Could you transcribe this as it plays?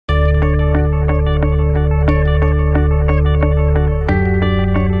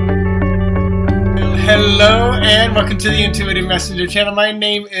Hello and welcome to the Intuitive Messenger channel. My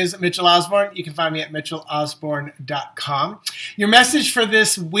name is Mitchell Osborn. You can find me at mitchellosborn.com. Your message for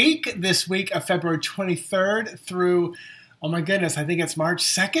this week of February 23rd through, oh my goodness, I think it's March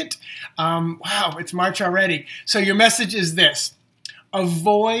 2nd. Wow, it's March already. So your message is this: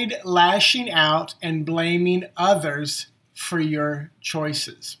 avoid lashing out and blaming others for your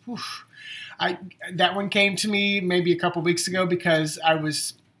choices. That one came to me maybe a couple weeks ago because I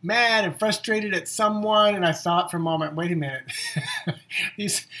was mad and frustrated at someone, and I thought for a moment, wait a minute,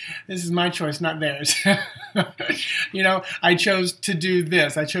 this is my choice, not theirs. You know, I chose to do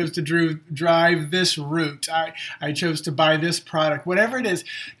this. I chose to drive this route. I chose to buy this product. Whatever it is,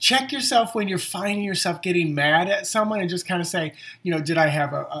 check yourself when you're finding yourself getting mad at someone and just kind of say, you know, did I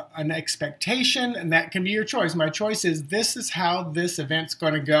have an expectation? And that can be your choice. My choice is this is how this event's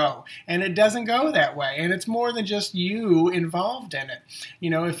going to go. And it doesn't go that way. And it's more than just you involved in it. You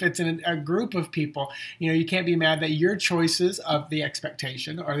know, if it's in a group of people, you know, you can't be mad that your choices of the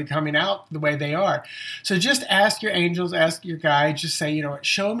expectation are coming out the way they are. So just ask your angels, ask your guides, just say, you know what,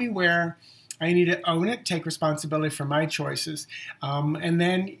 show me where I need to own it, take responsibility for my choices. And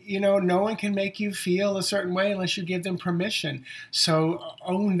then, you know, no one can make you feel a certain way unless you give them permission. So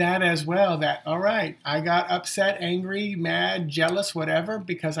own that as well, that, all right, I got upset, angry, mad, jealous, whatever,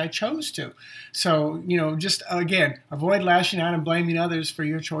 because I chose to. So, you know, just, again, avoid lashing out and blaming others for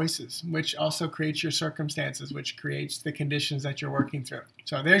your choices, which also creates your circumstances, which creates the conditions that you're working through.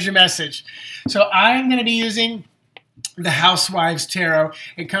 So there's your message. So I'm going to be using the Housewives Tarot.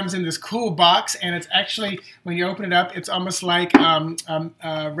 It comes in this cool box, and it's actually, when you open it up, it's almost like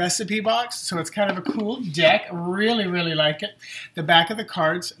a recipe box. So it's kind of a cool deck. Really, really like it. The back of the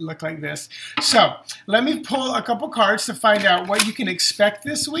cards look like this. So let me pull a couple cards to find out what you can expect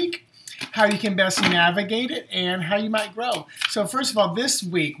this week, how you can best navigate it, and how you might grow. So first of all, this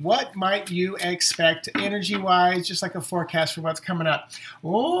week, what might you expect energy-wise, just like a forecast for what's coming up?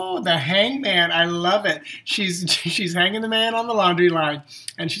 Oh, the Hangman. I love it. She's hanging the man on the laundry line,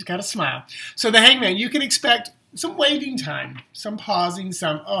 and she's got a smile. So the Hangman, you can expect some waiting time, some pausing,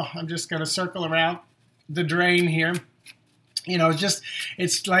 I'm just going to circle around the drain here. You know,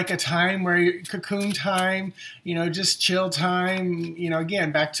 it's like a time where you cocoon time, you know, just chill time, you know,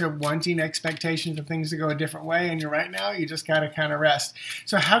 again, back to wanting expectations of things to go a different way. And right now, you just got to kind of rest.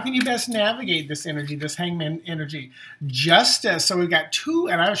 So how can you best navigate this energy, this Hangman energy? Justice. So we've got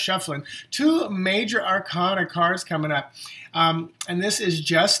and I was shuffling, two major arcana cards coming up. And this is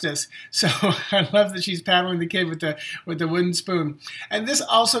Justice. So I love that she's paddling the kid with the wooden spoon. And this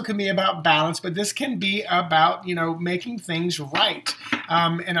also can be about balance, but this can be about, you know, making things right.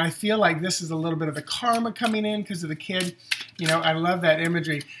 And I feel like this is a little bit of the karma coming in because of the kid. You know, I love that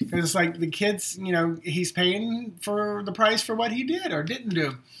imagery because it's like the kid's, you know, he's paying for the price for what he did or didn't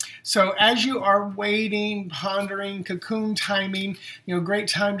do. So as you are waiting, pondering, cocoon timing, you know, great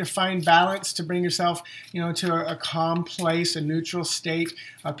time to find balance, to bring yourself, you know, to a calm place, a neutral state,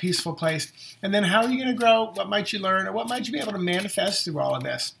 a peaceful place. And then how are you going to grow? What might you learn? Or what might you be able to manifest through all of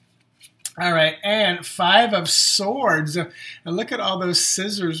this? All right, and Five of Swords. And look at all those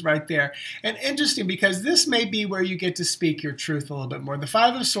scissors right there. And interesting, because this may be where you get to speak your truth a little bit more. The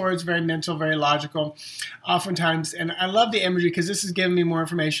Five of Swords, very mental, very logical, oftentimes. And I love the imagery because this is giving me more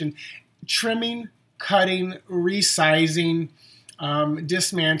information. Trimming, cutting, resizing,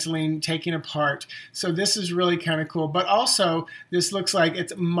 dismantling, taking apart. So this is really kind of cool. But also, this looks like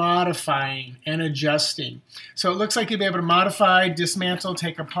it's modifying and adjusting. So it looks like you'll be able to modify, dismantle,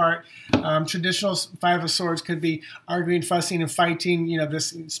 take apart. Traditional Five of Swords could be arguing, fussing, and fighting, you know,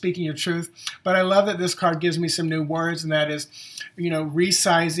 this speaking your truth. But I love that this card gives me some new words, and that is, you know,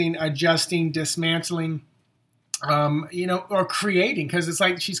 resizing, adjusting, dismantling, you know, or creating, because it's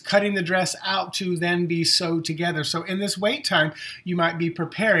like she's cutting the dress out to then be sewed together. So in this wait time, you might be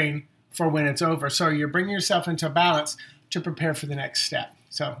preparing for when it's over. So you're bringing yourself into balance to prepare for the next step.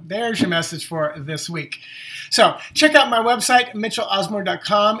 So there's your message for this week. So check out my website,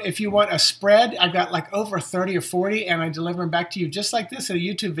 mitchellosborn.com. If you want a spread, I've got like over 30 or 40, and I deliver them back to you just like this in a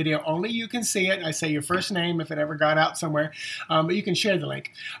YouTube video. Only you can see it. I say your first name if it ever got out somewhere, but you can share the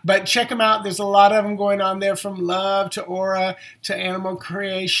link. But check them out. There's a lot of them going on there, from love to aura to animal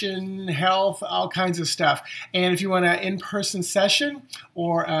creation, health, all kinds of stuff. And if you want an in-person session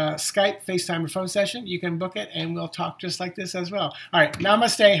or a Skype, FaceTime, or phone session, you can book it, and we'll talk just like this as well. All right, namaste.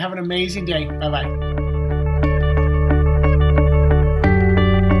 Have an amazing day. Bye-bye.